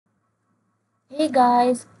Hey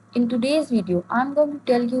guys, in today's video, I'm going to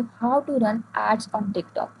tell you how to run ads on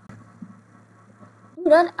TikTok. To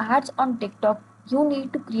run ads on TikTok, you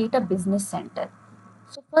need to create a business center.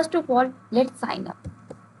 So first of all, let's sign up.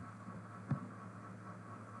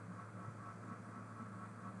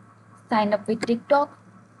 Sign up with TikTok.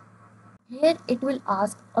 Here it will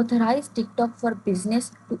ask authorize TikTok for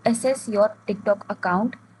business to access your TikTok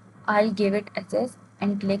account. I'll give it access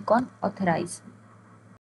and click on authorize.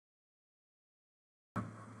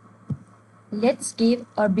 Let's give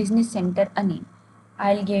our business center a name.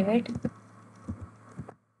 I'll give it.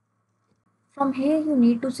 From here you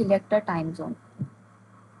need to select a time zone.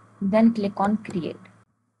 Then click on create.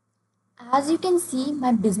 As you can see,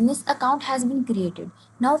 my business account has been created.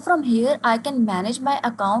 Now from here, I can manage my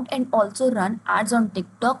account and also run ads on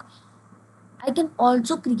TikTok. I can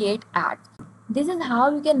also create ads. This is how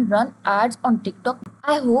you can run ads on TikTok.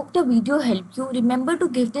 I hope the video helped you. Remember to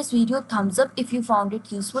give this video a thumbs up if you found it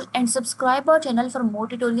useful and subscribe our channel for more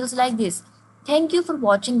tutorials like this. Thank you for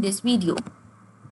watching this video.